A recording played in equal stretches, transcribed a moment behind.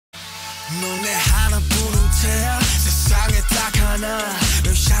넌 내 하나뿐인 태야 세상에 딱 하나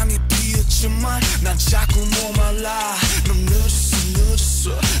널 향해 피었지만 난 자꾸 목말라 넌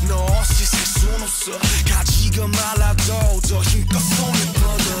늦었어 너 없이 살 순 없어 가지가 말라도 더 힘껏 손을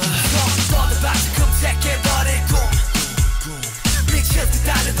뻗어 뻗어봐서 검색해버릴 꿈 미칠 듯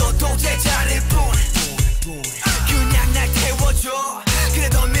달려도 도저히 않을 뿐 그냥 날 태워줘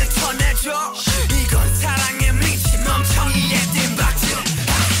그래도 밀쳐내줘 이건 사랑의 미친 멍청이의 뒷박질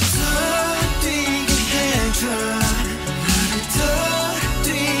더 뛰게 해줘 나를 더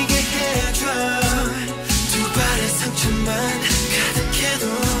뛰게 해줘 두 발의 상처만 가득해도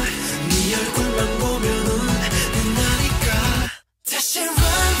네 얼굴만 보면은 된다니까 다시 run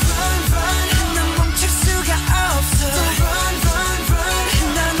run run 난 멈출 수가 없어 run run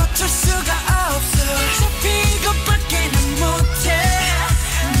run 난 놓칠 수가 없어 어차피 이것밖에는 못해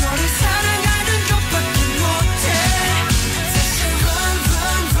너를 사랑하는 것밖에 못해 다시 run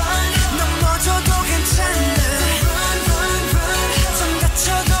run run 넘어져도 괜찮아 run run run 좀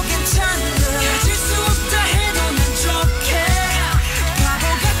다쳐도 괜찮아 가질 수 없다 해도 난 좋게 바보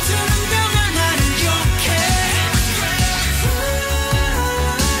같은 운명아 나를 욕해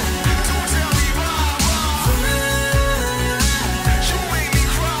Don't tell me why You make me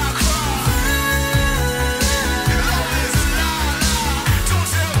cry Love is a lie Don't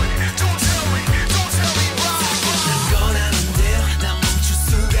tell me why 난 권하는데요 난 멈출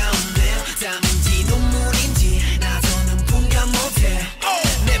수가 없네요 땀인지 눈물인지 나서는 분간 못해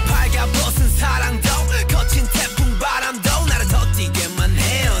내 발가벗은 사랑도 거친 태풍 바람도 나를 더 뛰게만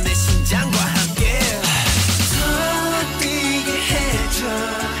해요 내 심장과 함께 더 뛰게 해줘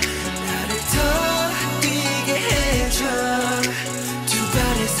나를 더 뛰게 해줘 두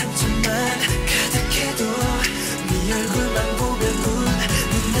발의 상처만 가득해도 네 얼굴만 보면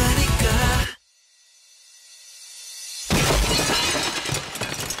눈다니까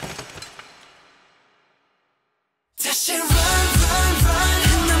다시 run run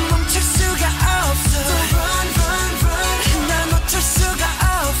run 난 멈출 수가 없어 run run run 난 놓칠 수가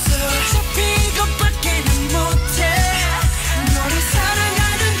없어 어차피 이것밖에는 못해 너를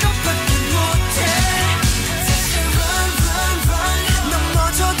사랑하는 것밖에 못해 다시 run run run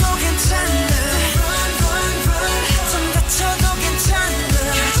넘어져도 괜찮아 run run run 좀 다쳐도 괜찮아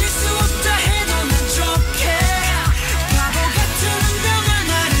가질 수 없다 해도 난 좋게 바보 같은 운명아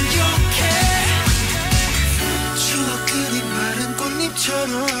나를 욕해 추억들이 마른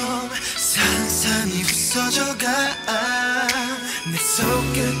꽃잎처럼 산산이 부서져가 내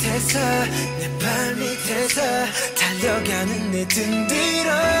손끝에서 내 발밑에서 달려가는 내 등 뒤로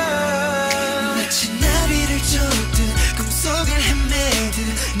마치 나비를 쫓듯 꿈속을 헤매듯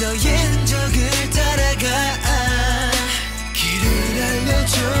너의 흔적을 따라가 길을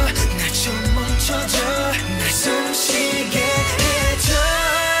알려줘 날 좀 멈춰줘 날 숨쉬게 해줘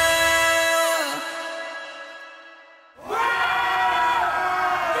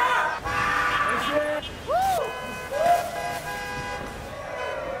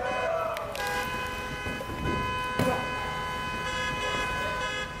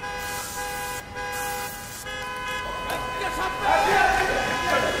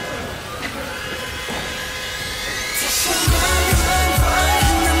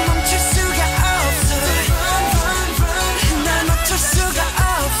난 멈출 수가 없어 run run run 난 놓칠 수가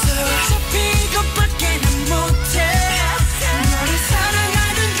없어 어차피 이것밖에는 못해 너를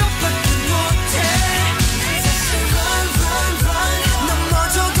사랑하는 것밖에 못해 다시 run run run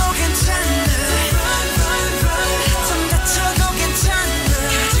넘어져도 괜찮아 run run run 좀 다쳐도 괜찮아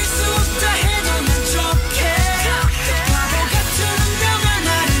가질 수 없다 해도 난 좋게 바보 같은 운명아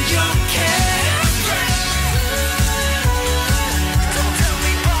나를 욕해 Don't tell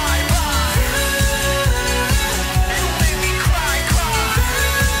me bye bye You make me cry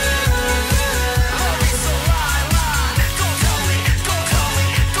Love is a lie Don't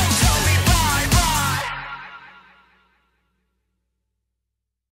tell me bye bye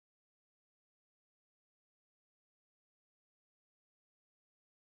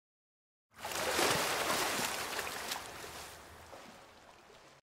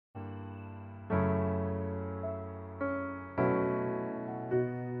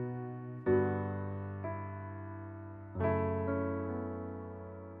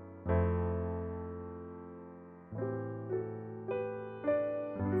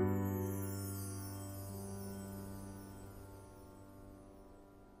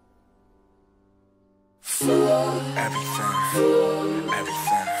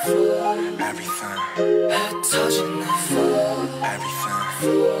터진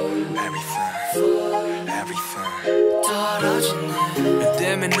everything 떨어지네 너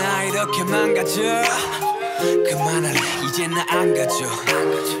때문에 나 이렇게 망가져 그만할래 이제 나 안 가져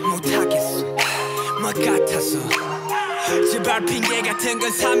못하겠어 같아서 제발 핑계 같은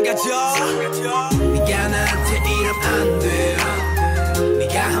건 삼가줘. 네가 나한테 이러면 안 돼요.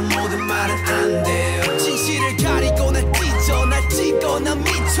 네가 한 모든 말은 안 돼요. 진실을 가리고 날 찢어 날 찍어 난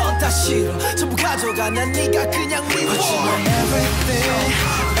미쳐 다 싫어. 전부 가져가 난 네가 그냥 미워. But you are everything,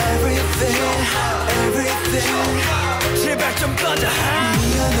 everything, everything. 제발 좀 꺼져.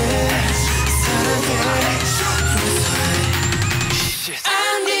 미안해 사랑해 I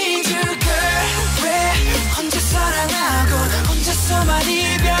need you girl. 왜 혼자 사랑하고 혼자서만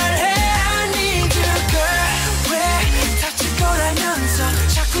이별해. I need you girl. 왜 다칠 거라면서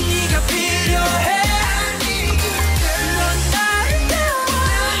자꾸 네가 필요해. I need you girl. 넌 아름다워.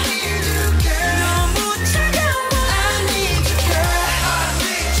 I need you girl. 너무 차가워. I need you girl. I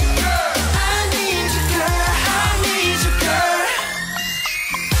need you girl. I need you girl. I need you girl.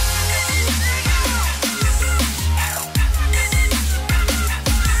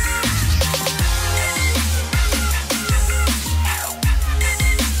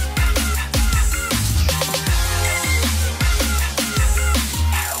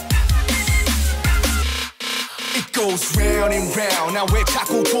 Goes round and round. 나 왜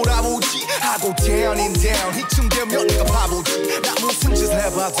자꾸 돌아오지 하고 down and down. 이쯤 되면 네가 바보지. 나 무슨 짓을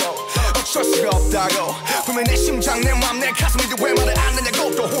해봐도 어쩔 수가 없다고. 분명 내 심장 내 맘 내 가슴인데 왜 말을 안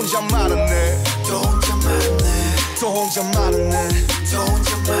하냐고. 또 혼자 말았네. 또 혼자 말았네. 또 혼자 말았네. 또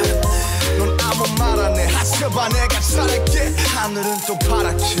혼자 말았네. 넌 아무 말 안 해. 하셔봐 내가 잘할게. 하늘은 또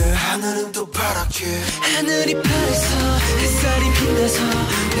파랗게. 하늘은 또 파랗게. 하늘이 파래서 햇살이 빛나서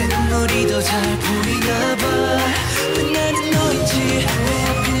내 눈물이 더 잘 보이나 봐. 왜 나는 너인지 왜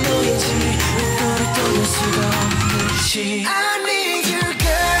하필 너인지 왜 너를 떠날 수가 없는지. I need you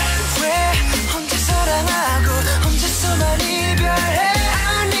girl. 왜 혼자 사랑하고 혼자서만 이별해.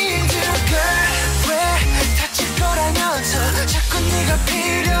 I need you girl. 왜 다칠 거라면서 자꾸 네가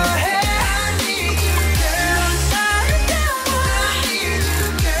필요해. I need you girl. 넌 아름다워. I need you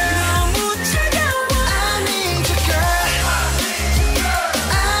girl. 너무 차가워. I need you girl.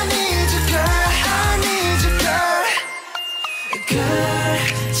 I need you girl. I need you girl. Girl,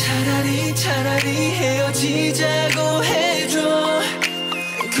 차라리 헤어지자고 해줘.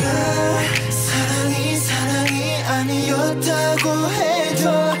 Girl, 사랑이 아니었다고 해줘.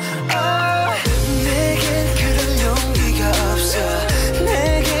 내겐 그럴 용기가 없어.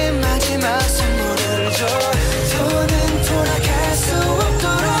 내게 마지막 선물을 줘. 더는 돌아갈 수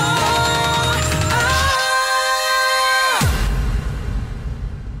없도록.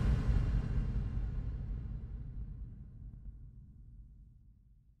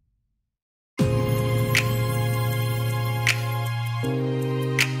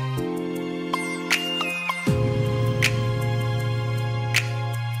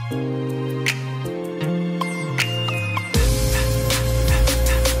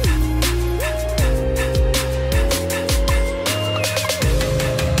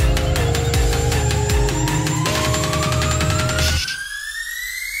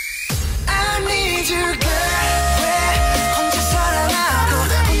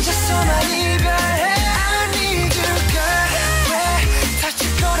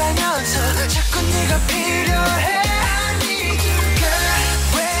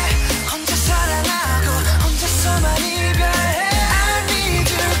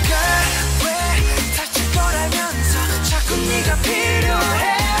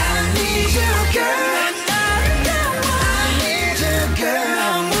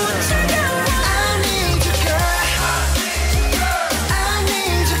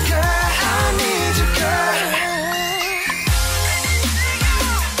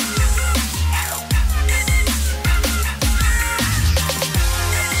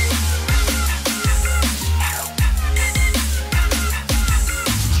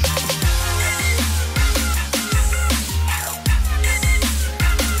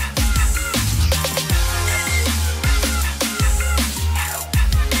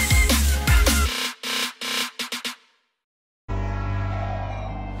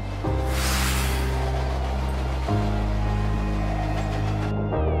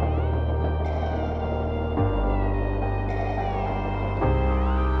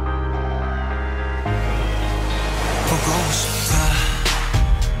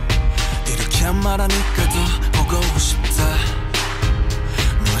 말하니까 더 보고 싶다.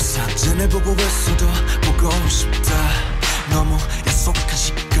 널 사진을 보고 있어도 보고 싶다. 너무 약속한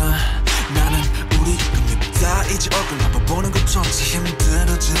시간 나는 우리 겁니다. 이제 얼굴 한번 보는 것조차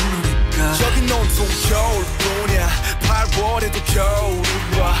힘들어진 우리가. 저긴 온통 겨울뿐이야. 8월에도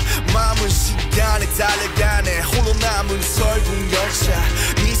겨울이 와. 마음은 시간에 달려가네. 홀로 남은 설국 열차.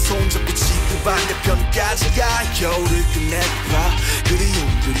 네 손잡고 지구 반대편까지 가. 겨울을 끝내봐.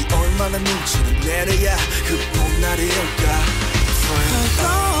 그리움들이 얼마나 눈치를 내려야 그 봄날이 올까.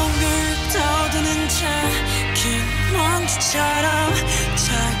 허공을 떠드는 작은 먼지처럼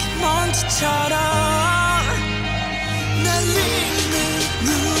작은 먼지처럼 날리는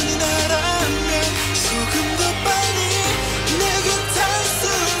눈이 나라면 조금 더 빨리 내게 닿을 수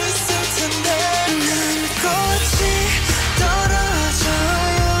있을 텐데. 난 꽃이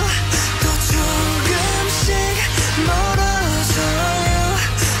떨어져요 또 조금씩 멀어져요.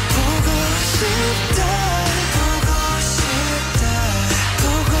 보고 싶다 보고 싶다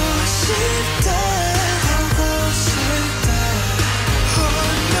보고 싶다 보고 싶다.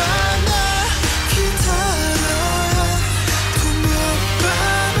 얼마나 기다려야 또 몇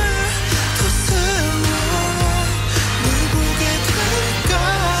밤을 더 세워야 널 보게 될까.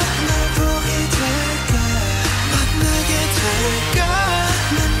 널 보게 될까. 만나게 될까.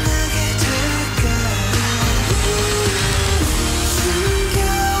 만나게 될까.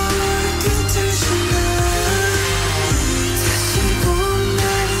 숨겨올 끝을 지나 다시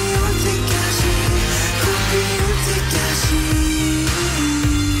봄날이 올 때까지 꽃 피울 때까지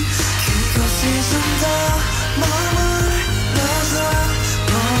그곳에 좀 더 머물러서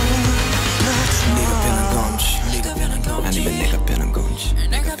네가 변한 건지 아니면 내가 변한 건지.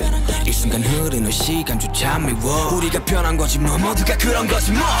 이 순간 흐르는 시간조차 미워. 우리가 변한 거지 뭐 모두가 그런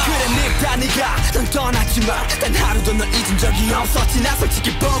거지 뭐. 그래 늙다 네가 넌 떠났지만 단 하루도 널 잊은 적이 없었지. 나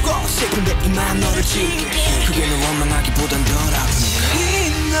솔직히 보고 싶은데 이만 너를 지울게. 그게 널 원망하기보단 덜 아프니까.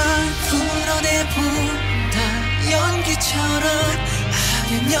 이날 풀어내본다 연기처럼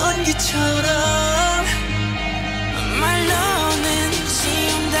하얀 연기처럼 말로는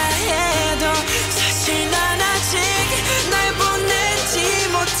지운다 해도 사실 난 아직 날 보내지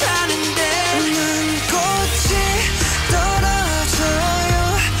못하는데. 난 꽃이 떨어져요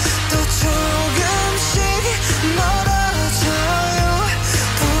또 조금씩 멀어져요.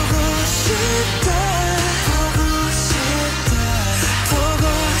 보고 싶다 보고 싶다 보고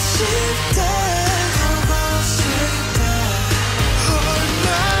싶다 보고 싶다.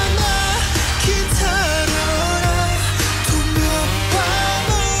 얼마나 기다려라 또 몇 밤을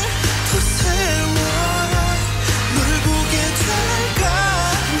더 세워야 널 보게 될까.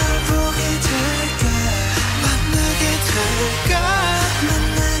 널 보게 될까. 만나게 될까.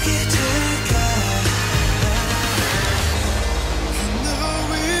 만나게 될까. You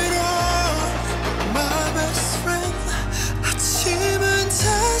know it all my best friend. 아침은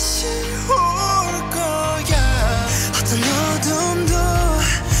다시 올 거야. 어떤 어둠도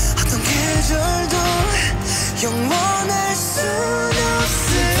어떤 계절도 영원할 순 없을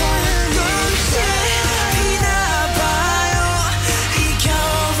건지 비나 봐요. 이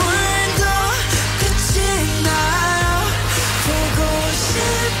겨울도 끝이 나요. 보고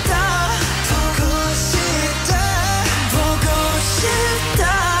싶다 보고 싶다 보고 싶다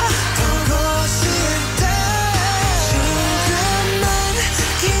보고 싶다. 조금만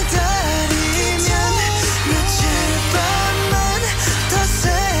기다리면 며칠 밤만 더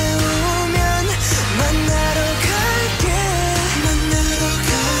세우면 만나러 갈게. 만나러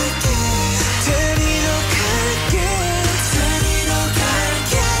갈게. 데리러 갈게. 데리러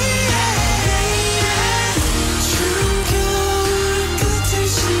갈게. 추운 겨울 끝을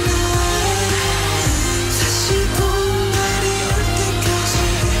지나 다시 봄날이 올 때까지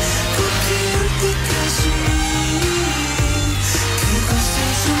꽃 피울 때까지 그곳에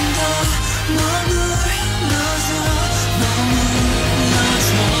좀 더 머물러서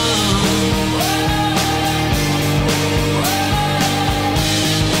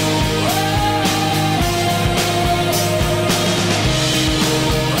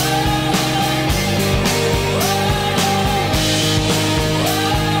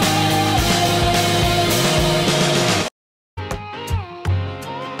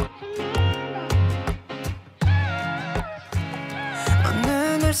어느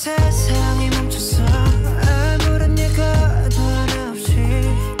날 세상이 멈췄어. 아무런 예고도 없이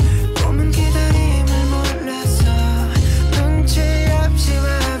봄은 기다림을 몰라서 눈치 없이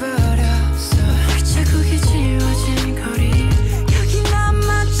와버렸어. 자국이 지워진 거리 여기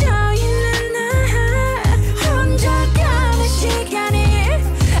남아져 있는 나 혼자 가는 시간이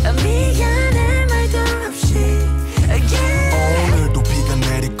미안해 말도 없이 오늘도 비가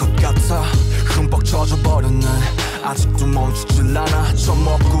내릴 것 같아. 흠뻑 젖어버렸네. 아직도 멈추질 않아. 저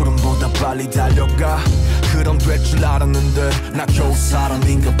먹구름보다 빨리 달려가. 그럼 될 줄 알았는데 나 겨우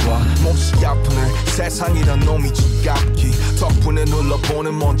사람인가 봐. 몹시 아프네 세상이란 놈이 지갑기. 덕분에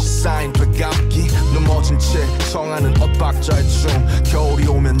눌러보는 먼지 쌓인 되감기. 넘어진 채 청하는 엇박자의 춤. 겨울이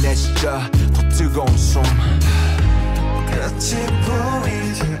오면 내 진짜 더 뜨거운 숨. 끝이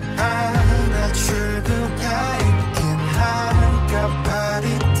보이지 않아. 출구가 있긴 한가 발이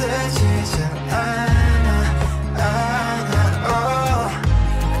떼지지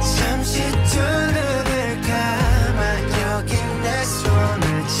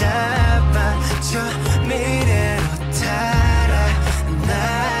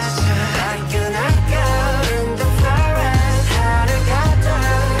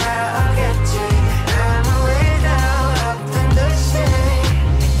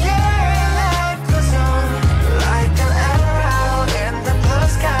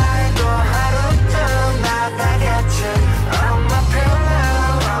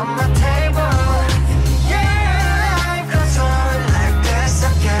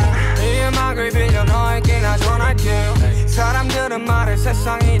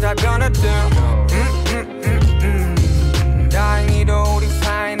안녕이 다 변했든 다행히도 우리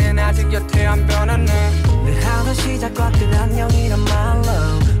사이는 아직 여태 안 변했네 늘 하던 시작과 끝 안녕이란 말로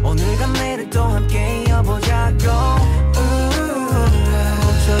오늘과 내일을 또 함께 이어보자고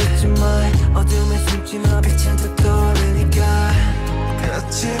멈춰있지 말 어둠에 숨진 빛은 더 떠오르니까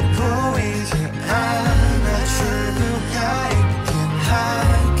끝이 보이지 않아 출구가 있긴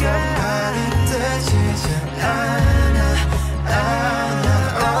할까 말이 뜨지지 않아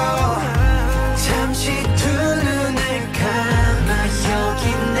잠시 두 눈을 감아 여기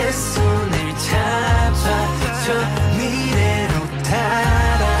내 손을 잡아줘 미래로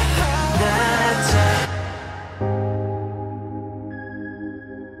달아나자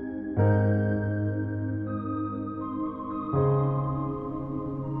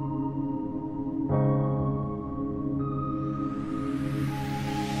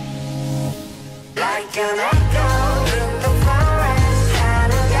Like an echo in the forest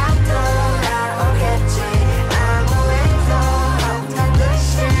하루가 돌아오겠지 아무 일도 없는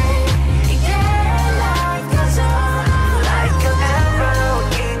듯이 Yeah, life goes on Like an arrow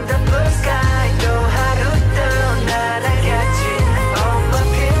in the blue sky 또 하루 또 날아가지 On my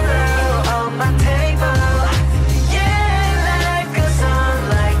pillow, on my table Yeah, life goes on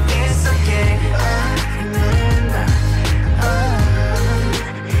like this again I remember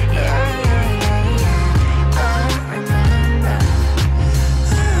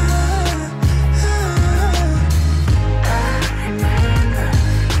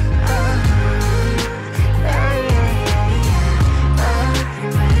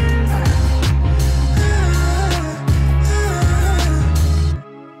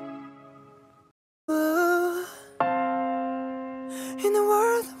In a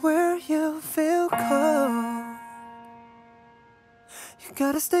world where you feel cold, you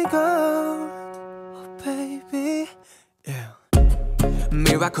gotta stay gold, oh baby. Yeah.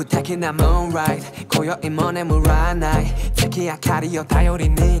 미와쿠 taking a moonlight 고요인 먼의 물한 night 특히 아카리오頼り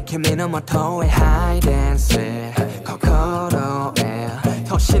に君の元へ hide and seek心へ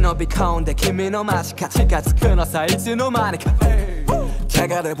年のび込んで君の間近近づくのさいつの間にか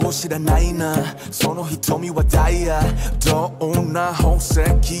汚れ星だないなその瞳はダイヤどんな宝石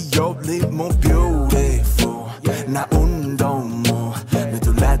よりも beautiful な運動も目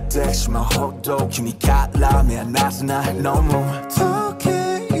とれてしまうほど君から目離せないのも時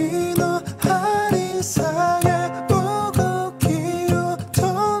計の針さえ動きを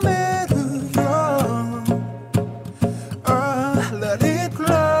止めるよ Oh, let it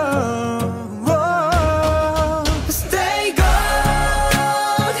glow Stay gold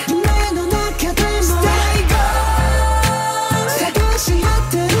夢の中でも Stay gold 探し合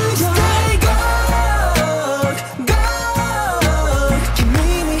ってるよ Stay gold gold 君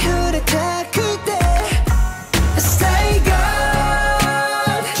に触れたくて Stay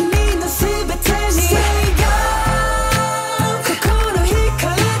gold 君のすべてに Stay gold 心惹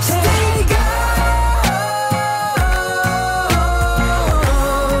かれて Stay gold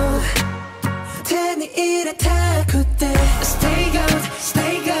手に入れたくて Stay gold,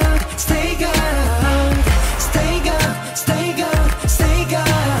 stay gold, stay gold Stay gold, stay gold, stay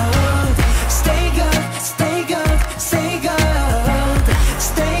gold Stay gold, stay gold, stay gold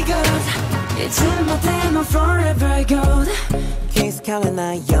Stay gold いつまでも forever gold 気づかれ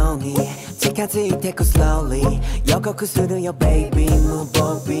ないように近づいてく slowly 予告するよ baby 無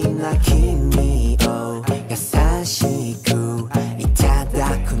防備な君を優しくいた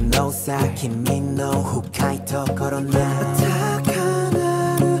だくのさ君の深いところな高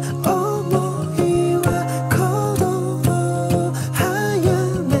鳴る想いは鼓動を早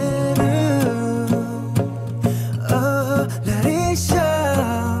める Oh, let it show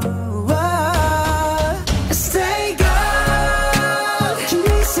Stay gold 君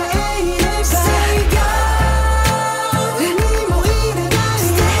さえいれば Stay gold 何もいらない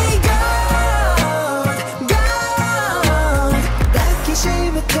Stay gold gold 抱きし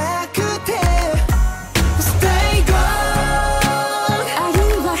めたくて Stay gold 愛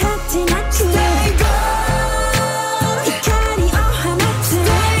は果てなく Stay gold 光を放つ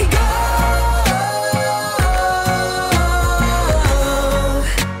Stay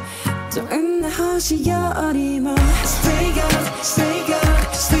gold どんな星よりも Stay gold, stay gold,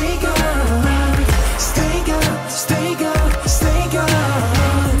 stay gold Stay gold, stay gold, stay gold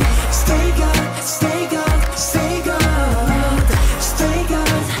Stay gold, stay gold, stay gold Stay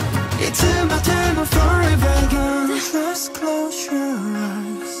gold いつまでも forever gold Just close your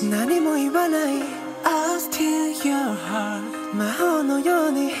eyes 何も言わない I'll steal your heart 魔法のよ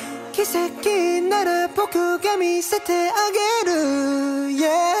うに奇跡なら僕が見せてあげる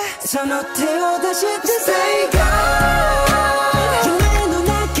Yeah その手を出して Stay gold 夢の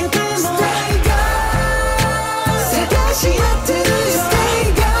中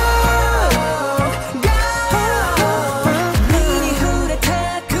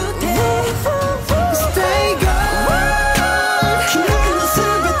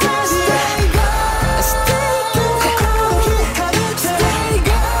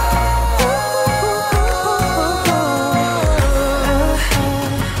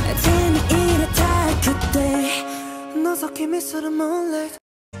moonlight.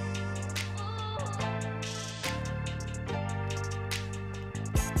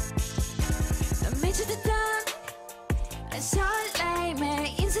 미치듯한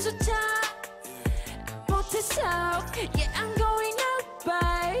설레임에 인사조차 못했어. Yeah, I'm going out,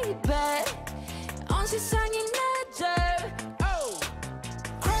 baby. 온 세상이 나들.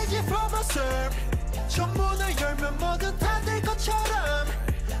 Crazy for myself. 전문을 열면 뭐든 다 될 것처럼,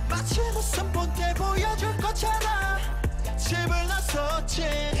 마치 무슨 본때 보여줄 것처럼 집을 나섰지.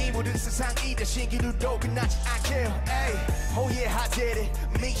 이 모든 세상 이 대신 기류로 끝나지 않게. Oh yeah, I did it.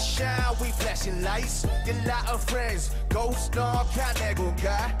 Me shine, we flashing lights. Get a lot of friends. Ghost 너 가내고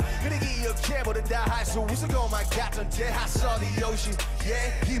가. 그래 기억해 뭐든 다 할 수 있을 것만 같던데. I saw the ocean.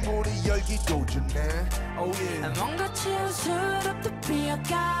 Yeah, 이 문이 열기도 전에. Oh yeah. 뭔가 채울수록 더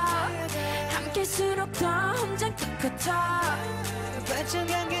피어가. 함께일수록 더 혼자 것 같아.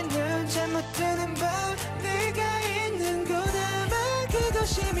 반짝한 게 눈잠 못 드는 밤, 네가 있는 곳에만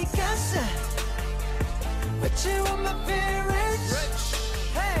그곳이 미카사. But you want my feet rich.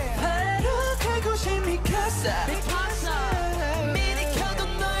 바로 그곳이 미카사. 미리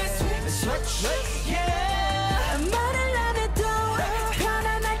켜둔 너의 switch. Yeah. 말을 안 해도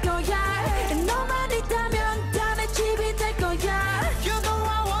편안할 거야. 너만 있다면 다 내 집이 될 거야. You know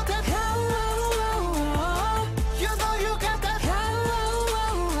I want that. You know you got that.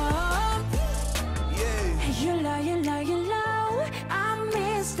 Yeah. You know, I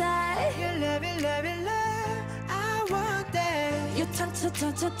miss that. You love it, love it, love. I want that. You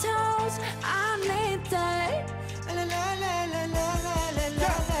toes, I need that. La la la la la la la la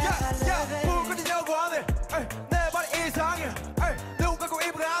la. 불끈이냐고 하네. 내 발이 이상해. 눈 감고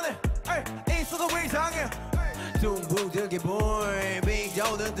입을 안해. 있어도 이상해. 둥둥 기분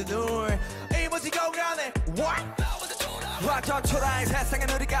빙겨오는 눈을 이모지고 가네. What? 와저 초라한 세상엔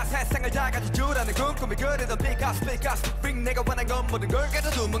우리가 세상을 다 가질 줄 아는 꿈꾸미 그리던 비가스 빙 내가 원한 건 모든 걸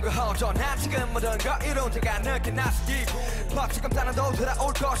가져두면 그 허전한 지금 모든 걸 이룬 제가 느낀 나스기 지금 따라도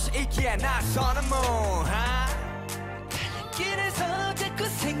돌아올 것이 있기에 나서는 길에서 자꾸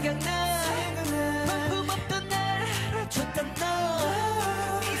생각나. 볼품 없던 날 줬던 너.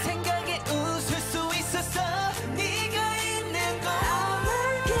 이 생각에 웃을 수 있었어. 네가 있는 곳.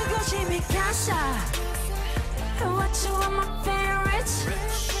 그것이 미카사. What you want my favorites.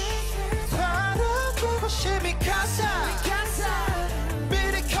 바로 그곳이 미카사.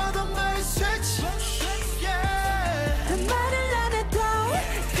 미리 켜둔 너의 switch. Yeah. 말을 안 해도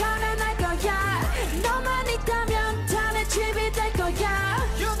편안할 거야. 너만 있다면 다 내 집이 될 거야.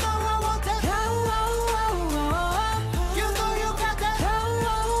 You know I want that. You know you got that.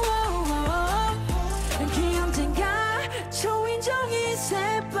 그 언젠가 초인종이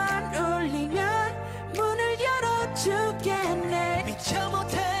세 번 울리면 문을 열어주겠네. 미처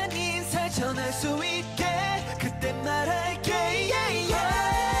못한 인사 전할 수 있게 그때 말할게. Yeah,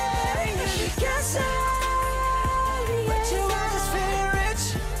 yeah. 미카사. What you want is very rich.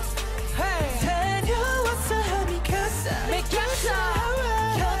 다녀왔어 미카사. 미카사.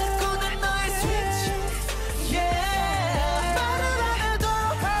 켜놓고는 너의 switch. Yeah. 말을 안 해도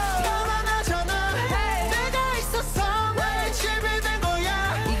편안하잖아. 내가 있어서 나의 집이 된 거야.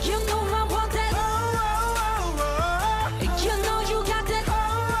 You know I want that. You know you got that.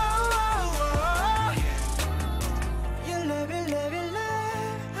 You love it, love it,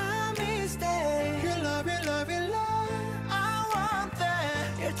 love. I miss that. You love it, love it, love. I want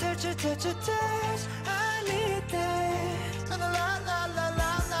that. Your touch, your touch, your touch. I need that. La la la la la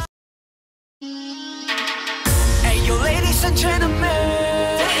la. Hey, you ladies and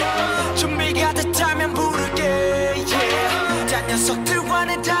gentlemen. 준비가 됐다면 부를게. Yeah. 딴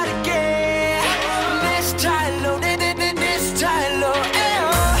녀석들과는 다르게. 내 스타일로, 내 스타일로.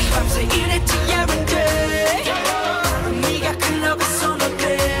 밤새 일했지 every day. 네가 클럽에서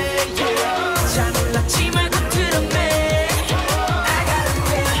놀래. 잘 몰랐지 말고 들었네. I gotta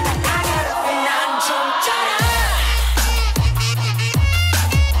feel, 난 좀 짜라.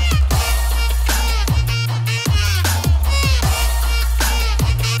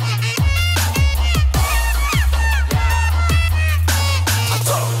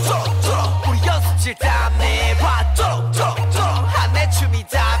 우리 연습실 땀내 봐 한내 춤이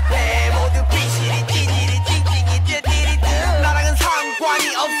답해 모두 비실이 띠디리 띵띵이 띠디리드 나랑은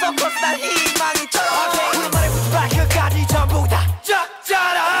상관이 없어 cause 난 희망이 쩔어 우리 말에 끝까지 전부 다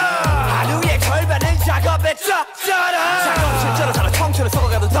쩍쩔어 하루의 절반은 작업에 쩍쩔어 작업실처럼 살아 청춘을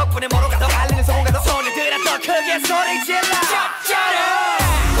썩어가도 덕분에 멀어가도 달리는 성공가도 손이 들어 더 크게 소리 질러 쩍쩔어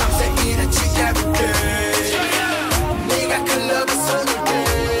밤새 일했지 every day 네가 클럽에서 놀 때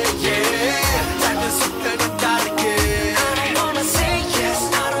짧은 속도는 다르게 I don't wanna say yes,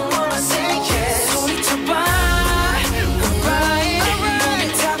 I don't wanna say yes 소리쳐봐 Alright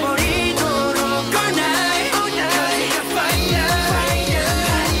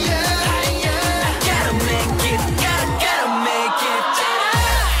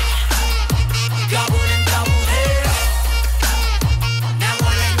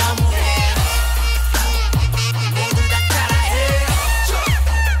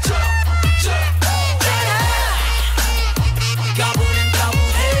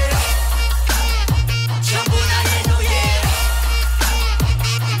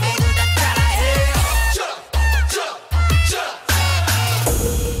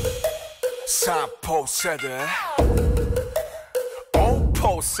 4세대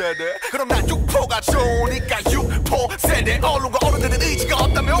 5세대 그럼 난 6포가 좋으니까 6포세대 어른과 어른들은 의지가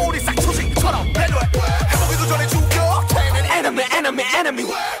없다면 우리 싹초식처럼 배려해 해보기도 전에 죽여 enemy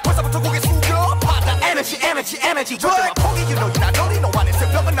벌써부터 고개 숙여 받아 energy 절대로 포기 you know 난 너리 너 안에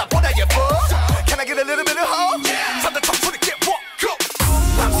새벽은 나보다 예뻐 Can I get a little bit of hope? 잠들 청소리 get walk up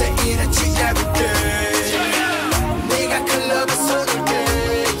밤새 일했지 everyday 네가 클럽에 쏟을게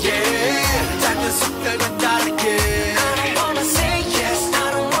yeah 작은 숲들과 다르게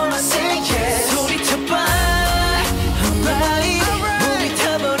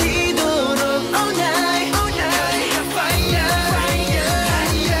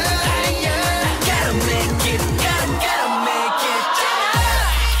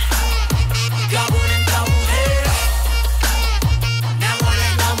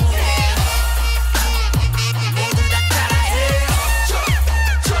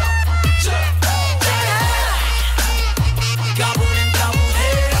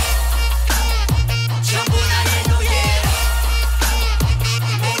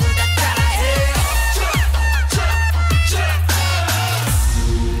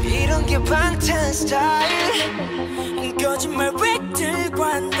거짓말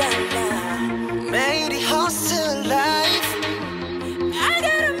획들과는 달라 매일이 hustle life I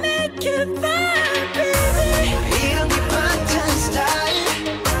gotta make it fun baby 이런 게 방탄 스타일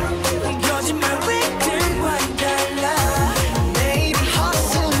거짓말 획들과는 달라 매일이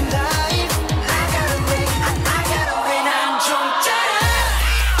hustle life I gotta make 난좀 짜라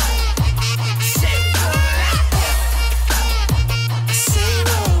Say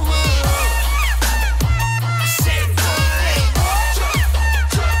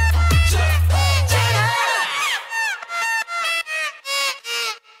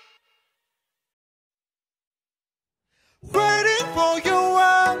Waiting for you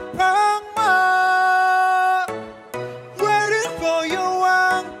왕방만 Waiting for you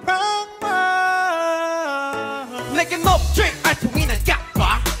왕방만 내겐 없지 알통이는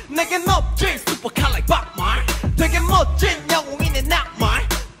깍발 내겐 없지 슈퍼칼 like 박말 되게 멋진 영웅이네 낙말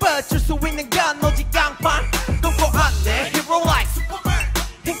뻗을 수 있는 건 오직 강판 동고 안내 hero like Superman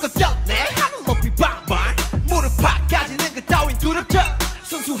힘껏 졌네 하늘 높이 방발 무릎 파까지는 그 따윈 두렵죠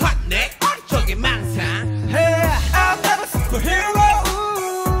순수한 내 어리적인 망상 Hey I'm never superhero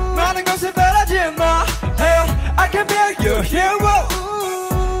많은 것을 바라지 마 Hey I can be your hero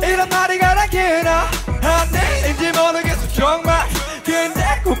이런 말이 가라기나 한내인지 모르겠어 정말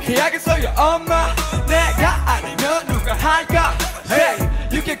근데 꼭 해야겠어요 엄마 내가 아니면 누가 할까 Hey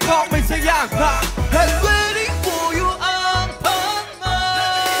you can call me 새 양파 Hey waiting for you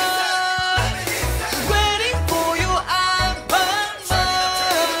Waiting for you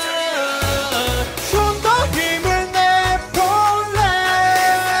좀 더 힘을 내볼래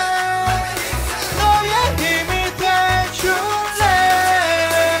너의 힘이 돼줄래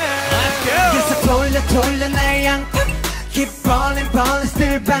계속 돌려 내 양파 Keep falling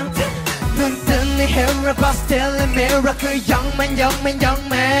still 방탄 눈 뜬 네 hero but still a miracle 영맨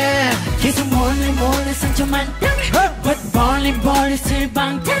계속 몰래 상처만 But balling still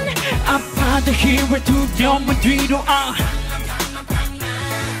방탄 아파도 hero 두려움은 뒤로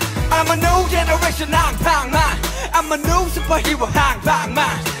I'm a new generation 항방만 I'm a new superhero 항방만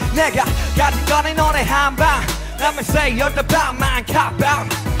내가 가진 거는 너네 한방 Let me say you're the Batman cop out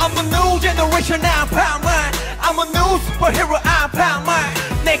I'm a new generation 항방만 I'm a new superhero 항방만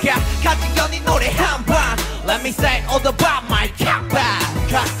내가 가진 거는 노래 한방 Let me say all the Batman cop out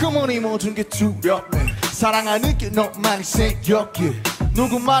가끔은 이 모든 게 두렵네 사랑하는 게 너만이 생겼기에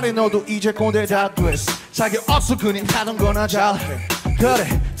누구 말에 너도 이제 꼰대 다 됐어 자기 없어 그냥 하던 거나 잘해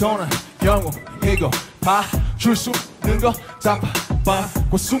그래 너는 영웅이고 봐줄 수 있는 거 다 봐봐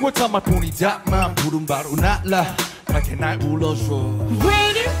수고했던 말뿐이다 만 부른 바로 날라 그렇게 날 불러줘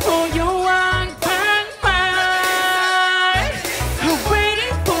Waiting for your 왕방만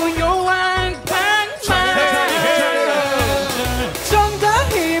Waiting for your 왕방만 좀 더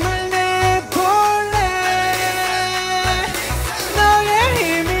힘을 내볼래 너의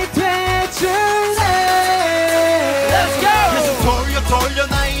힘이 돼줄래 Let's go 계속 돌려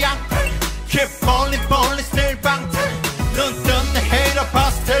나의 양팔 Keep falling still 방탄 눈 뜬 내 hater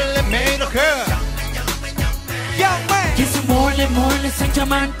pastel 내 miracle 계속 몰래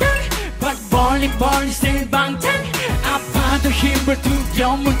상처만 But balling still 방탄 아파도 힘을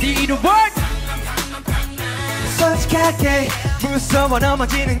두려움은 뒤로 솔직하게 무서워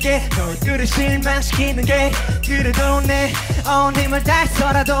넘어지는 게 너희들을 실망시키는 게 그래도 내 온 힘을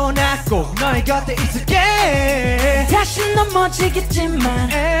다해서라도 나 꼭 너의 곁에 있을게 다시 넘어지겠지만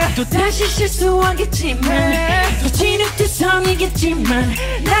또 또다시 실수하겠지만 또 진흙투성이겠지만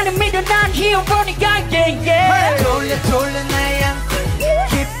나는 믿어 난 히어로니까 yeah, yeah. 돌려 내 양손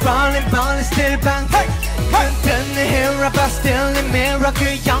Keep falling falling still 방탄 끈끈 내 hero but still in mirror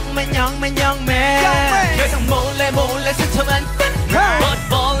그 영맨 계속 몰래 상처만 But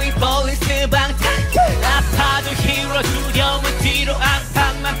falling falling still 방탄 아파도 hero 두려움은 뒤로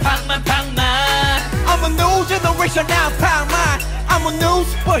앙팡만 I'm a new generation 앙팡만 I'm a new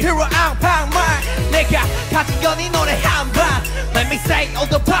superhero 앙팡만 내가 가진 건 이 노래 한방 Let me say all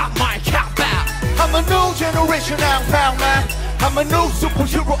the pop my countdown I'm a new generation 앙팡만 I'm a new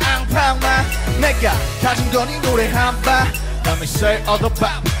superhero 앙팡만 내가 가진 건 이 노래 한방 Let me say all the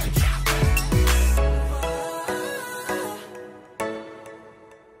pop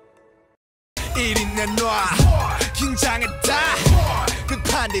이리 내놔 긴장했다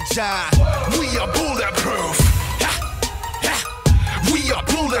급한 대장 We are bulletproof We are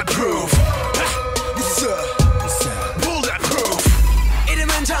bulletproof bulletproof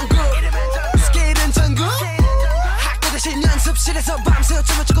이름은 정국 스킬은 전국 학교 대신 연습실에서 밤새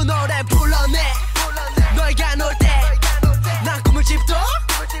춤을 추고 노래 불러내 너희가 놀 때 난 꿈을 집도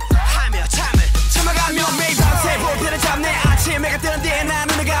하며 잠을 참아가며 매일 밤새 볼펜을 잡네 아침 해가 뜨는 뒤에 난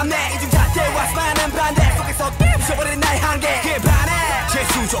눈을 감네 이중 잣대와 수많은 반대 속에서 부숴버리는 나의 한계 그에 반해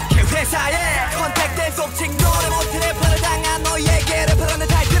재수족해 회사에 컨택된 속칭 노래 못해 래퍼를 당한 너에게 래퍼라는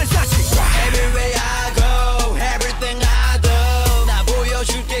타이틀을 사실 Everywhere I go Everything I do 나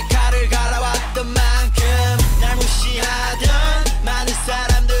보여줄게 칼을 갈아왔던 만큼 날 무시하던 많은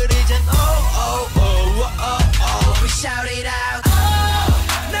사람들이 이젠 We shout it out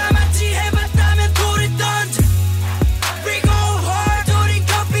나같이 해봤다면 돌을 던져 We go hard 우린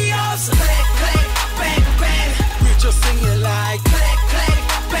겁이 없어 Click click bang bang We just sing it like Click click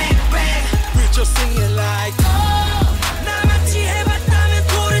bang bang We just sing it like 나같이 해봤다면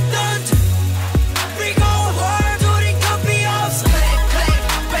돌을 던져 We go hard 우린 겁이 없어 Click click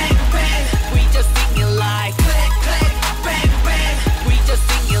bang bang We just sing it like Click click bang bang We just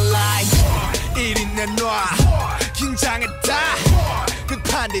sing it like 이리 내놔 긴장했다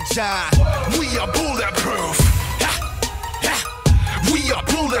급한 대장 We are bulletproof We are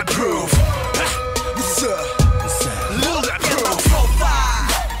bulletproof bulletproof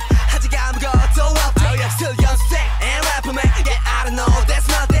아직 아무것도 없죠 Still young, sick and rapper man Yeah, I don't know, that's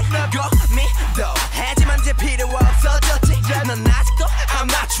nothing 꼭 믿어 하지만 이제 필요 없어졌지 넌 아직도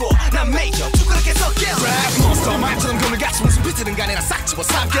아마추어 난 메이저 쭈그럽게 섞여 Rap monster 말처럼 그물같이 무슨 비트는 간에 나 싹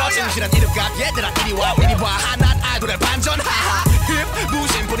집어삼켜 진실한 이름값 얘들아 이리 와 난 아이돌의 반전 하하 힙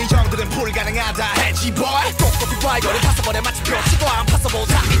무심뿐인 형들은 불가능하다 해지 boy 똑똑히 봐 이거를 파서버려 마치 표치고 안 파서보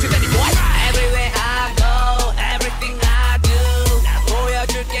다 이제 되니 boy Everywhere I go, everything I do 나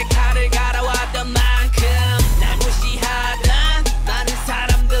보여줄게 칼을 갈아왔던 만큼 날 무시하던 많은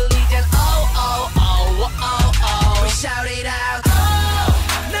사람들 이젠 We shout it out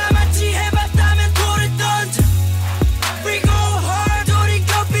나같이 해봤다면 돌을 던져 We go hard 우린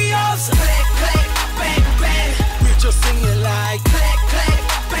겁이 없어 Click click bang bang We just sing it like Click click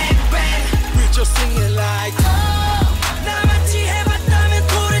bang bang We just sing it like 나같이 해봤다면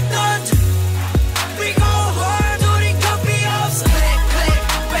돌을 던져 We go hard 우린 겁이 없어 Click click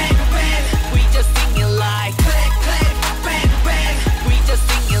bang bang We just sing it like Click click bang bang We just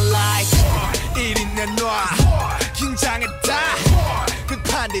sing it like 이리 내놔 긴장했다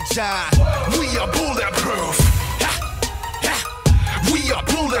급한 대장 We are bulletproof We are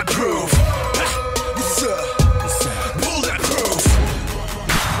bulletproof bulletproof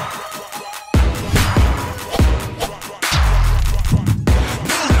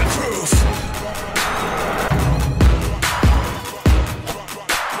bulletproof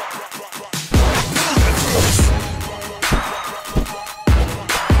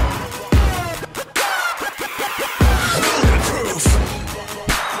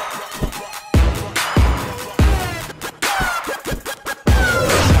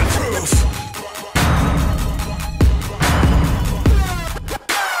bulletproof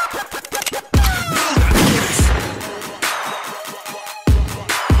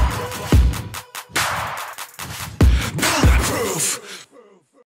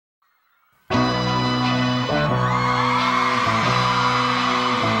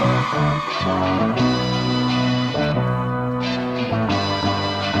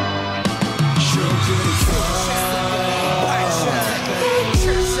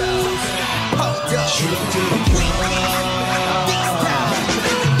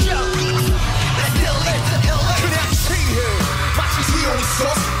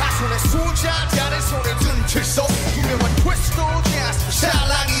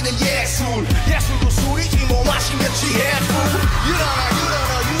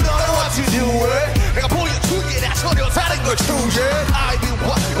do it 내가 보여줄게 나 전혀 다른 걸 주제 I do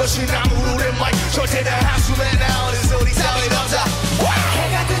what 역시 난 무릎에 마이크 절대 다 한숨에 나오는 소리 따윈 없다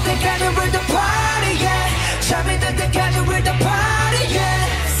해가 뜰 때까지 we're the party yeah 잠이 들 때까지 we're the party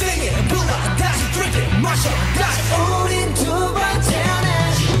yeah Sing it 불러 다시 drink it 마셔 다시 우린 두 번 태어난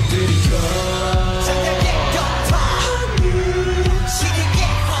들이켜 장작의 격파 시계의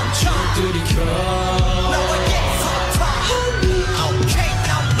멈춰 들이켜 너에게 서터 Okay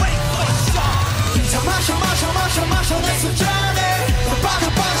now wait for the song 다 마셔 마셔 마셔 마셔 내 술잔에 빠져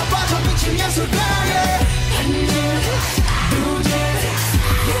빠져 빠져 미친 예술가에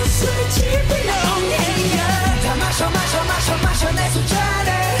예술을 지불러 다 마셔 마셔 마셔 마셔 내 술잔에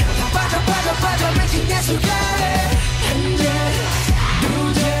다 빠져 빠져 빠져 미친 예술가에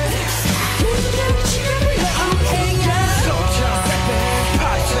예술을 지불러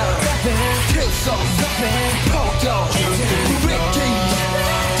Bts Songs 포도 리키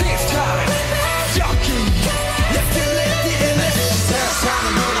This time 여기 Let's get it 세상은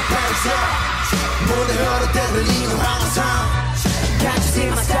눈앞에서 문을 열어 때는 이유 항상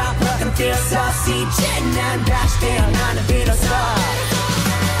간지지만 stop broken 뛰어서 이제 난 다시 태어나는 비로소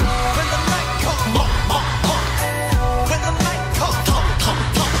When the night comes When the night comes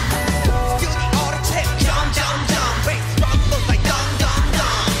Feel the auto tip 점점점 Bass drum look like dum dum dum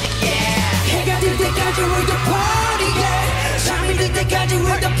Yeah 해가 뜰 때까지 we're the party yeah 잠이 들 때까지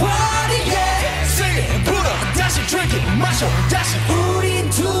we're the party yeah Sing it 불어 다시 drink it 마셔 다시 우린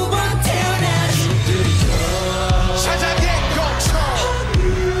두 번 태어난 사자의 고통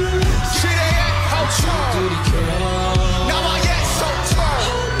시대의 허총 나와의 소통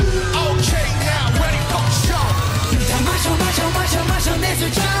Okay now ready for the show 다 마셔 마셔 마셔 마셔 내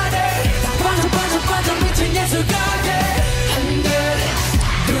술잔에 다 빠져 빠져 빠져 미친 예술가에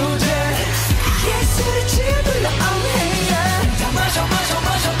두대 예술을 지불러 다 마셔 마셔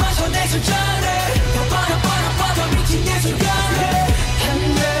마셔 마셔 내 술잔에 다 빠져 빠져 빠져 미친 예술가에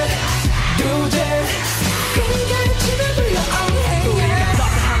두대 인간을 지불러 우리가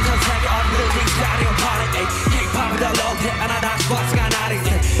항상 세계 없는 빅자리온 파리 힙합을 덜렁해 하나 다시 와스가 나리세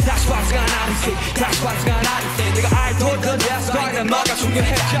다시 와스가 나리세 다시 와스가 나리세 내가 알던 예술가는 뭐가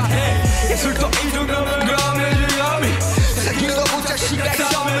중요했자 해 예술도 이 정도면 그러면 위험이 세상으로 보자 시간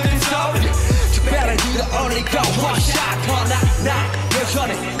싸움을 싸우리 특별한 이유 only go one shot 나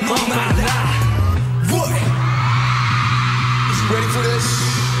여전히 목말라 What? Is you ready for this?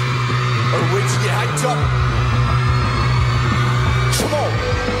 Or wait to get hyped up? Come on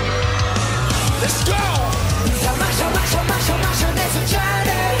Let's go! 다 마셔 마셔 마셔 마셔 내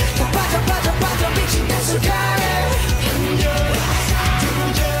술잔에 다 빠져 빠져 빠져 미친 예술가에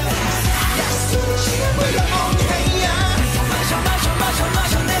예술을 지불러 다 마셔 마셔 마셔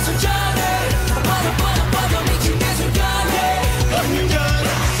마셔 내 술잔에 다 빠져 빠져 빠져 미친 예술가에 인간을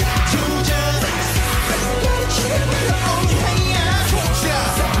지불러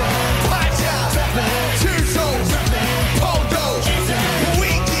Bts Songs 포도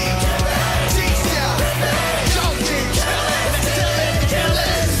위기 진짜 여기 Bts Songs 포도 위기 진짜 여기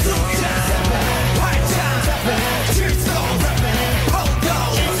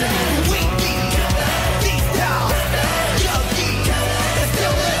Let's do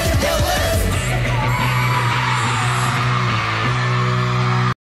it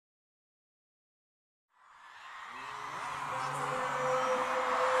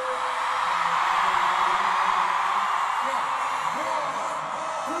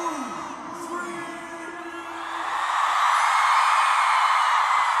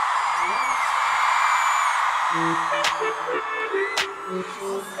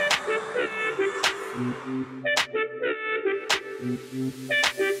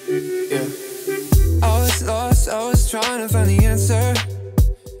I was lost, I was trying to find the answer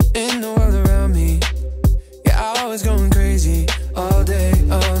in the world around me. Yeah, I was going crazy all day,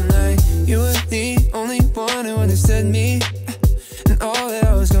 all night. You were the only one who understood me and all that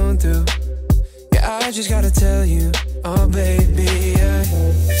I was going through. Yeah, I just gotta tell you, oh baby, yeah.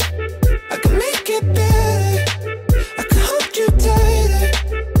 I can make it better, I can hold you tighter,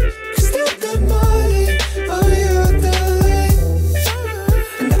 'cause still good morning, oh you're the light.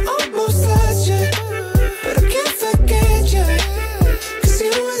 And I almost lost you, but I can't forget you, 'cause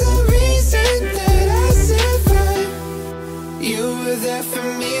you were the reason that I survived. You were there for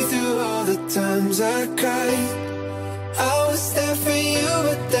me through all the times I cried. I was there for you,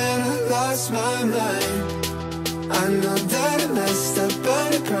 but then I lost my mind. I know that I messed up,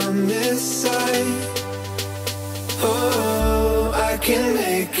 but I promise oh, I can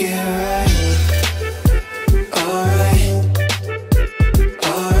make it right. Alright,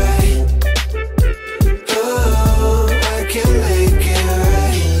 alright. Oh, I can make it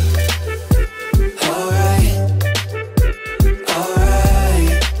right.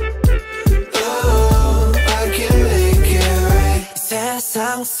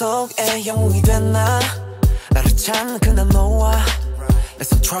 속에 영웅이 됐나 나를 찾는 그날 너와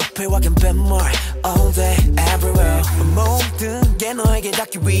낯선 트로피와 갬뱀물 all day everywhere 모든 게 너에게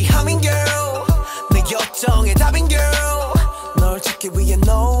닿기 위함인 girl 내 요청의 답인 girl 널 찾기 위해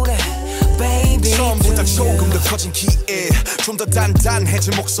노래 baby 처음보다 조금 더 커진 기에 좀 더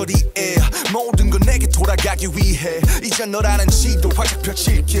단단해진 목소리에 모든 건 내게 돌아가기 위해 이제 너라는 지도 활짝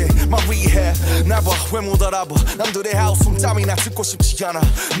펼칠게 My rehab 나봐 왜 못 알아봐 남들의 하우스 땀이나 듣고 싶지 않아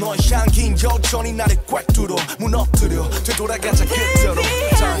너의 향긴 여전히 나를 꽉 뚫어 무너뜨려 되돌아가자 그대로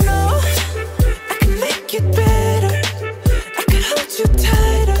Baby I know I can make it better I can hold you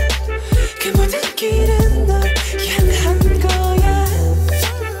tighter 그 모든 길은 널 향한 거야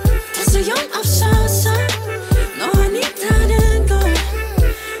더 소용없어서 너 아니다는 걸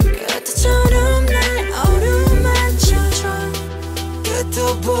그때처럼 날 어루만져줘 끝도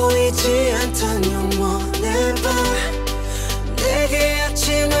보이지 않던 영원의 밤 내게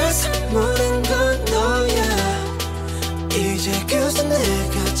아침을 선물한 건 너야 이제 그새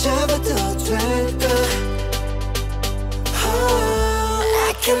내가 잡아도 될까 Oh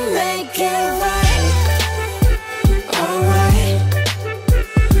I can make it right Alright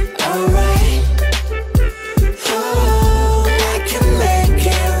Alright Oh I can make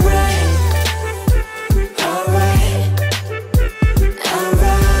it right Alright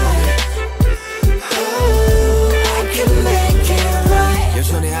Alright Oh I can make it right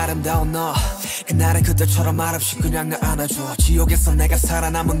여전히 아름다운 너 그날은 그때처럼 말없이 그냥 날 안아줘 지옥에서 내가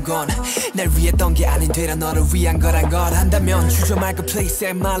살아남은 건 날 위했던 게 아닌 되려 너를 위한 거란 걸 안다면 주저 말고 please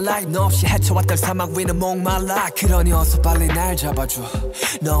save my life 너 없이 헤쳐왔던 사막 위는 목말라 그러니 어서 빨리 날 잡아줘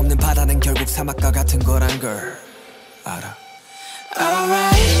너 없는 바다는 결국 사막과 같은 거란 걸 알아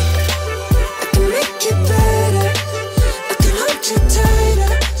Alright I can make it better I can hold you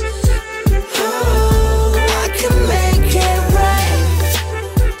tighter Oh I can make it right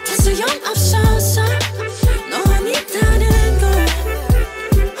더 소용없어서 너 아니다는 걸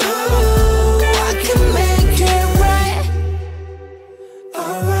Oh I can make it right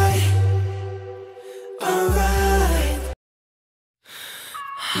Alright Alright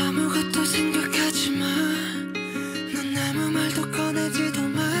아무것도 생각하지 마 넌 아무 말도 꺼내지도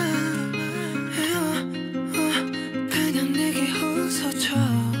마 그냥 내게 웃어줘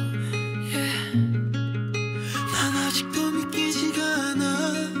yeah. 난 아직도 믿기지가 않아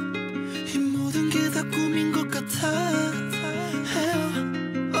이 모든 게 다 꿈인 것 같아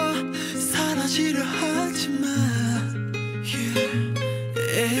사라지려 하지 마 yeah.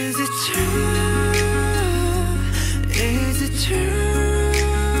 Is it true? Is it true?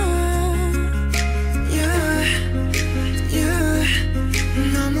 Yeah, yeah.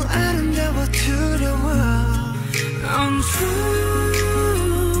 너무 아름다워 두려워 Untrue,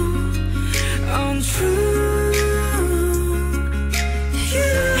 untrue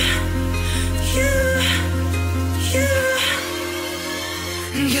Yeah, yeah, yeah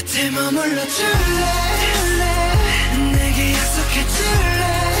곁에 머물러 줄래 내게 약속해 줄래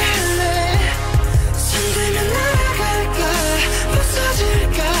손들면 날아갈까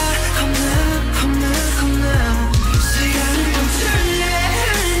부서질까 겁나 시간을 멈출래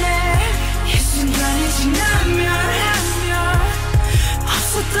이 순간이 지나면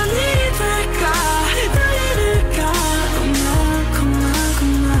없었던 일이 될까 날 잃을까 겁나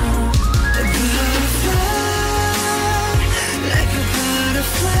Butterfly like a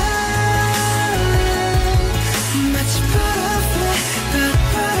butterfly 마치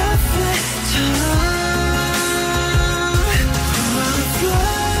butterfly처럼 Butterfly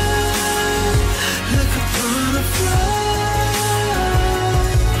like a butterfly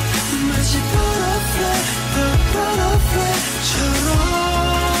마치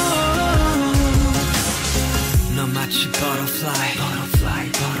butterfly처럼 너 마치 butterfly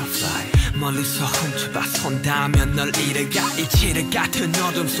멀리서 훔쳐봐 손 닿으면 널 잃어가 이치를 같은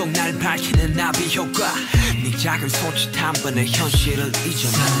어둠 속 날 밝히는 나비 효과 네 작은 손짓 한 번에 현실을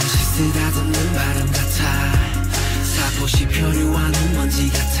잊어놔 쓰다듬는 바람 같아 살포시 표류하는 먼지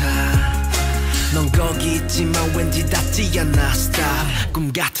같아 넌 거기 있지만 왠지 닿지 않아 Stop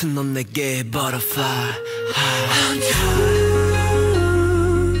꿈 같은 넌 내게 butterfly Untrue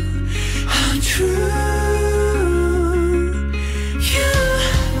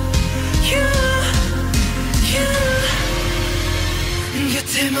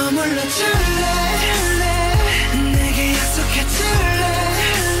곁에 머물러 줄래 내게 약속해 줄래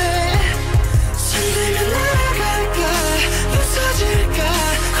손들면 날아갈까 부서질까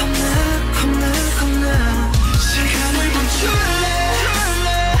겁나 시간을 멈출래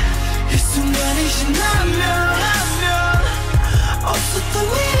이 순간이 지나면 없었던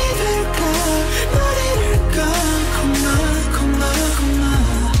일이 될까 널 잃을까 겁나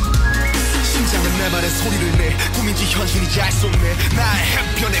헌신이 잘 쏟네 나의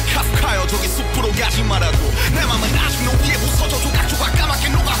해변에 카프카여 저기 숲으로 가지 말아도 내 맘은 아직 너 위에 부서져 조각조각 까맣게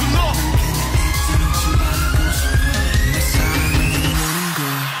녹아 흘러 내 사랑을 모르는 걸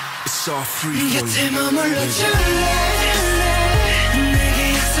It's all free for you 곁에 머물러줄래 내게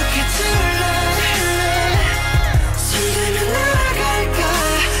약속해줄래 손 들면 날아갈까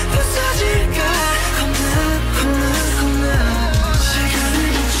부서질까 겁나 시간을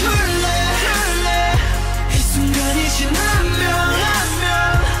멈출래 이 순간이 지나면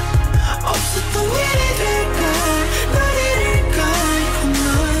없었던 일이 될까 날 잃을까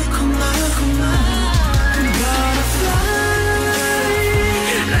겁나 Butterfly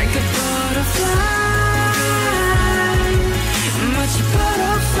like a butterfly 마치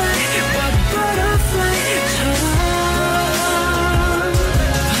butterfly butterfly처럼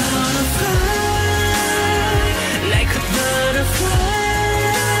Butterfly like a butterfly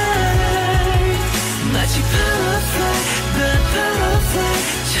마치 butterfly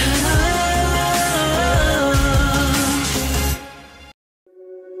butterfly처럼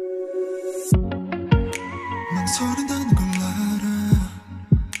망설인다는 걸 알아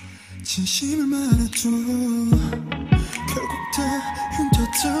진심을 말해줘 결국 다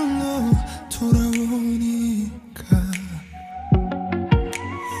흉터들로 돌아오니까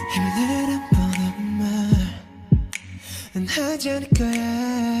힘을 내란 뻔한 말은 하지 않을 거야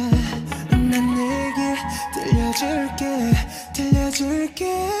난 내게 들려줄게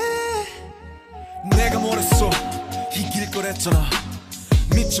내가 뭐랬어 이길 거랬잖아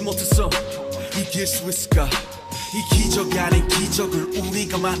믿지 못했어 이길 수 있을까 이 기적 아닌 기적을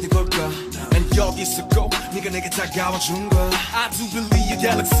우리가 만든 걸까 난 여기 있었고 네가 내게 다가와준 거야 I do believe your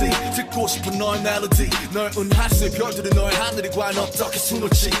galaxy 듣고 싶은 너의 멜로디 널 은하수의 별들이 너의 하늘이 과연 어떻게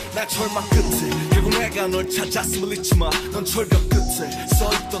숨을지 날 절망 끝에 결국 내가 널 찾았음을 잊지 마넌 철벽 끝에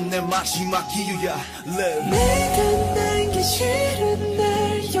서있던 내 마지막 이유야 Live 내가 날기 싫은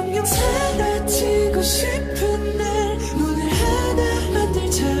날 영영 사라지고 싶은 날 문을 하나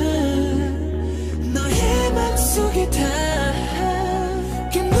만들자 너의 맘속에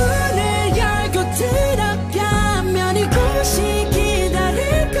닿게 문을 열고 들어가면 이곳이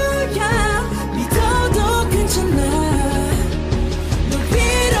기다릴 거야 믿어도 괜찮아 널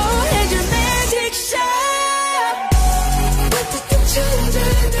위로해줄 magic shot 따뜻한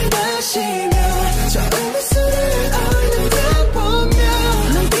찬잔을 마시며 저음의 술을 얼른 보며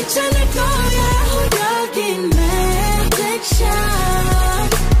넌 괜찮을 거야 여기 magic shot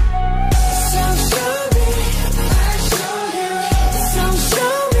So show me I'll show you So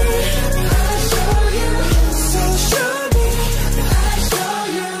show me I'll show you So show me I'll show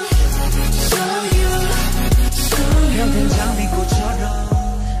you Show you 펴진 장미꽃처럼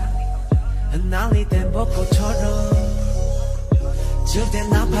흩날리던 벚꽃처럼 질된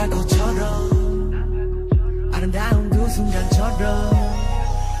나팔꽃처럼 아름다운 그 순간처럼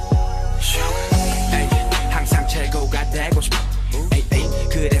항상 최고가 되고 싶어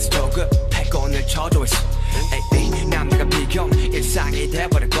그래서 조급해 꼰을 쳐줘 있어 남들과 비교 일상이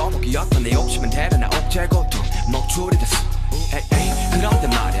돼버린 거목이었던 내 욕심은 대단한 억제고 또 목줄이 됐어 그런데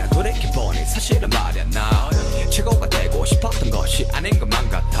말이야 돌이켜보니 사실은 말이야 나 최고가 되고 싶었던 것이 아닌 것만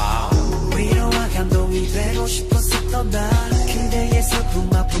같아 위로와 감동이 되고 싶었었던 나 그대에서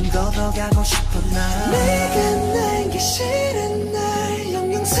품아품 걷어가고 싶은 나 내가 날기 싫은 날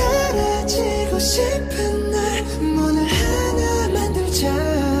영영 사라지고 싶은 날 문을 하나 만들자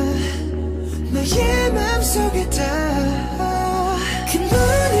너의 맘속에 닿그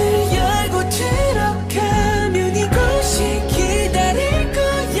문을 열고 들어가면 이곳이 기다릴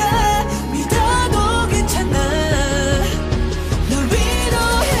거야 믿어도 괜찮아 널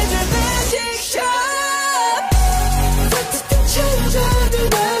위로해줄 magic shot 따뜻한 찬잔을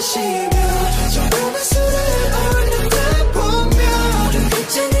마시며 저음의 술을 얼른 다 보며 넌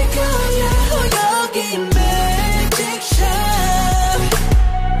괜찮을 거야 여기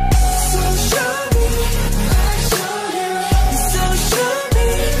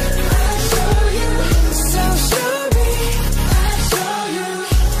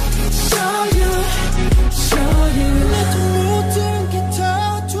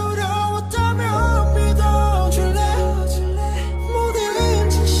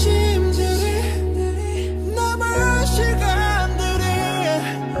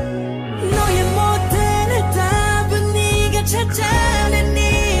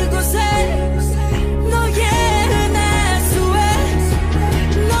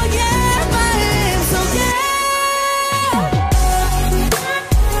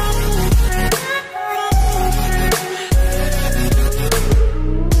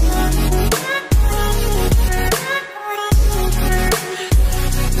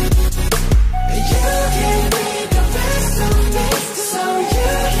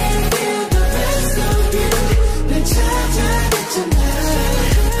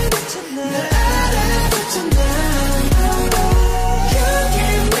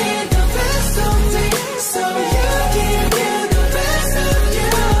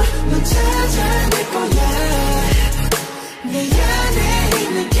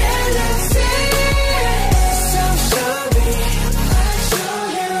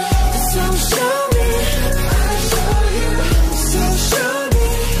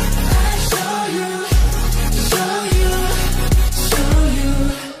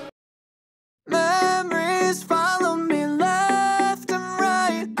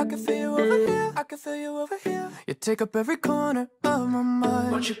take up every corner of my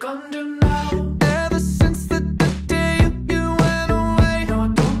mind. What you gonna do now? Ever since the day you went away, no, I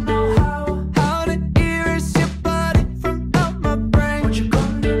don't know how to erase your body from out my brain. What you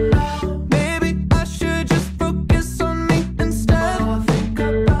gonna do now? Maybe I should just focus on me instead. All I think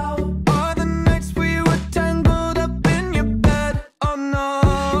about are the nights we were tangled up in your bed. Oh no,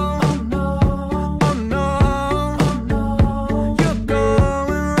 oh no, oh no, oh no. You're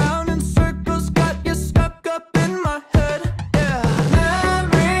going round in circles, got you stuck up in my head. Yeah,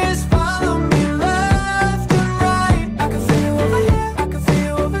 memories follow me left and right. I can feel you over here, I can feel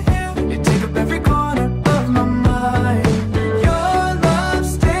you over here. You take up every corner of my mind. Your love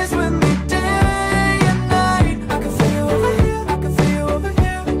stays with me day and night. I can feel you over here, I can feel you over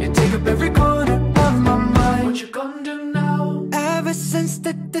here. You take up every corner of my mind. What you gonna do now? Ever since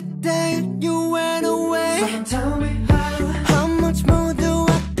the day you went away, someone tell me how much more do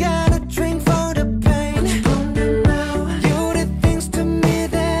I gotta drink for the pain? What you gonna do now? You did things to me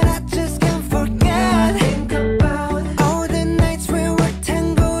that I just can't forget. Think about all the nights we were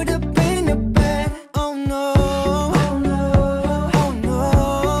tangled up in your bed. Oh no, oh no, oh no,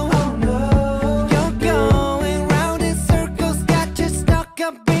 oh no. You're going round in circles, got you stuck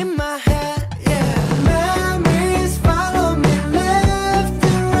up in my head. Yeah, memories follow me left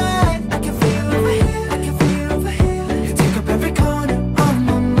and right. I can feel you over here, I can feel you over here. You take up every corner of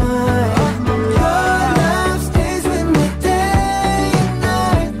my mind. Your love stays with me day and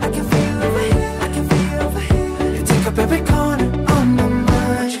night. I can feel you over here, I can feel you over here. You take up every corner of my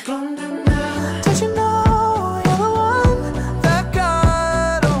mind. What you gonna do now? Did you know you're the one that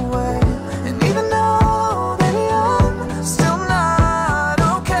got away? And even though, baby, I'm still not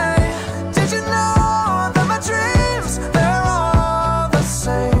okay. Did you know that my dreams, they're all the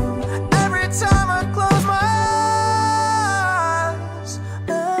same? Every time I close my eyes,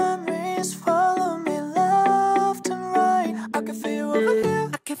 memories follow me left and right. I can feel you over here,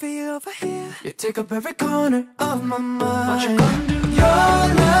 I can feel you over here. You take up every corner of my mind. What you gonna do? Your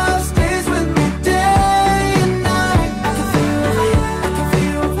love stays with me day and night. I can feel you over here, I can feel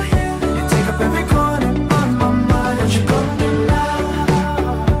you over here. You take up every corner of my mind. What you gonna do now?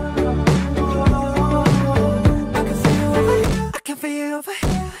 I can feel you over here, I can feel you over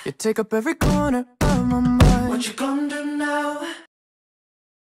here. You take up every corner of my mind. What you gonna do now?